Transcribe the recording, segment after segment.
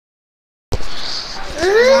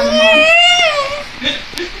Hey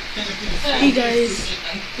guys,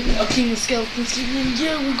 King of Skeletons, and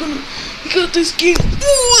yeah, we got this game.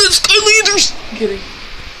 Ooh, it's Skylanders! I'm kidding.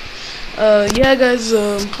 Yeah guys,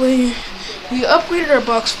 we upgraded our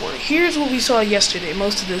box fort. Here's what we saw yesterday,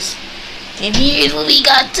 most of this. And here's what we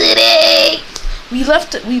got today! We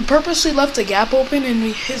purposely left a gap open, and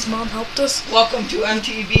his mom helped us. Welcome to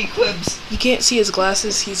MTV Quibs. You can't see his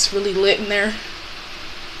glasses, he's really lit in there.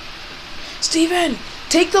 Steven,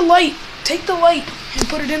 take the light and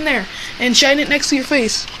put it in there and shine it next to your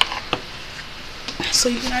face so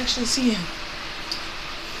you can actually see him.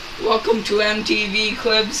 Welcome to MTV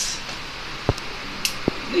Quibs.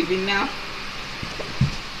 Leaving now.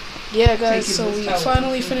 Yeah guys, so we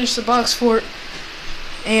finally finished the box fort,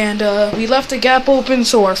 and we left a gap open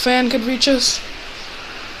so our fan could reach us.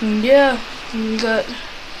 And yeah, we got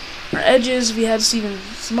our edges. We had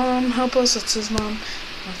Steven's mom help us. That's his mom,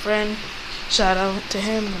 my friend. Shout out to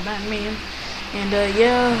him, the madman. And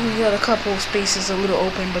yeah, we got a couple spaces a little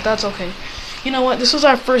open, but that's okay. You know what? This was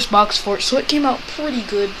our first box fort, so it came out pretty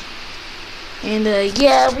good. And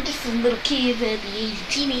yeah, we're just some little kids at the age of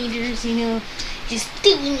teenagers, you know, just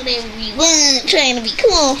doing whatever we want, trying to be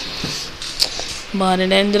cool. But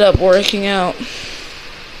it ended up working out.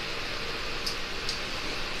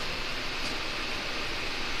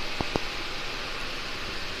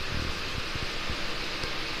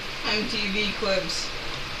 MTV Quibs.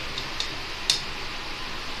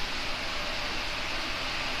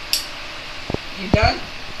 You done?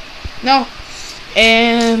 No.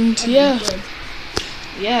 And yeah.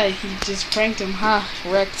 Yeah, he just pranked him, huh?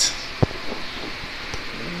 Wrecked.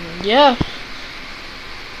 Yeah.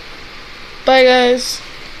 Bye guys.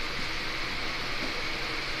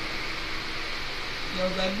 Yo,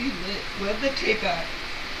 that'd be lit. Where's the tape at?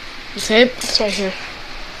 The tape? It's right here.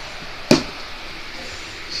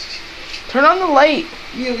 Turn on the light.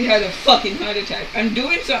 You really had a fucking heart attack. I'm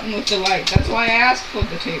doing something with the light. That's why I asked for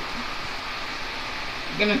the tape.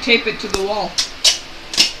 I'm gonna tape it to the wall.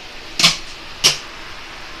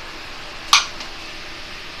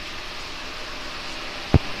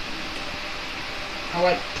 I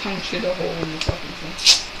like punctured a hole in the fucking thing.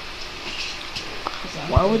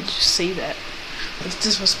 Why would you say that? It's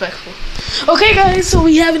disrespectful. Okay guys, so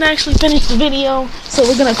we haven't actually finished the video, so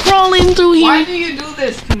we're gonna crawl in through here. Why do you do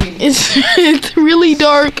this to me? It's really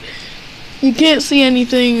dark. You can't see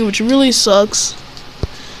anything, which really sucks,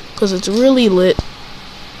 because it's really lit.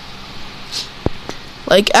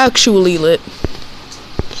 Like, actually lit.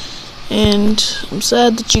 And I'm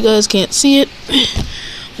sad that you guys can't see it,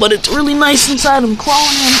 but it's really nice inside. I'm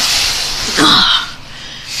crawling in.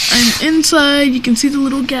 I'm inside. You can see the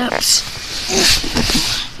little gaps.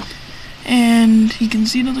 And you can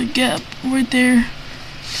see another gap right there.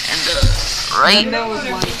 And right. And that was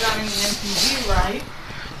like that in MTV, right?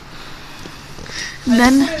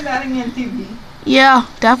 Then I that in MTV. yeah,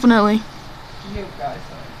 definitely. You guys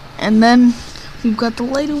are. And then we've got the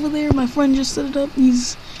light over there. My friend just set it up.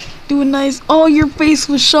 He's doing nice. Oh, your face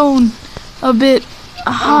was shown a bit.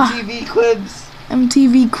 Aha. MTV Quibs.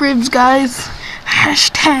 MTV Cribs, guys.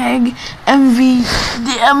 Hashtag the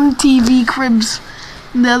MTV Cribs.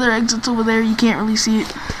 And the other exit's over there. You can't really see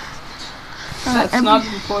it. That's not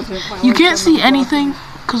important. You can't see anything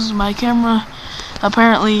because my camera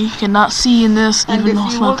apparently cannot see in this, and even though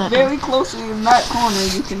it's not that if you look very closely in that corner,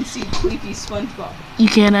 you can see creepy SpongeBob. You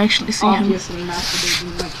can't actually see him. Obviously,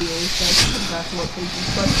 masturbating like he always says, because that's what creepy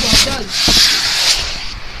SpongeBob does.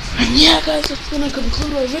 And yeah, guys, that's gonna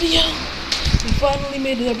conclude our video. We finally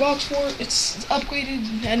made it our box fort. It's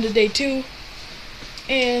upgraded, end of day 2.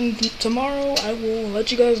 And tomorrow I will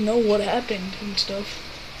let you guys know what happened and stuff.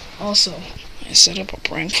 Also, I set up a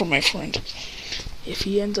prank for my friend. If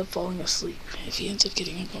he ends up falling asleep, if he ends up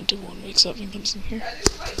getting uncomfortable and wakes up and comes in here,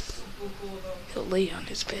 he'll lay on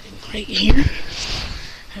his bed right here.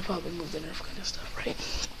 I probably move the nerve kind of stuff, right?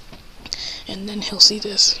 And then he'll see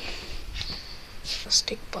this. A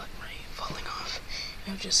stick butt, right, falling off.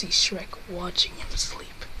 And he'll just see Shrek watching him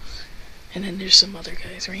sleep. And then there's some other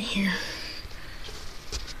guys right here.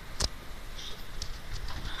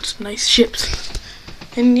 Some nice ships.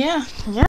 And yeah.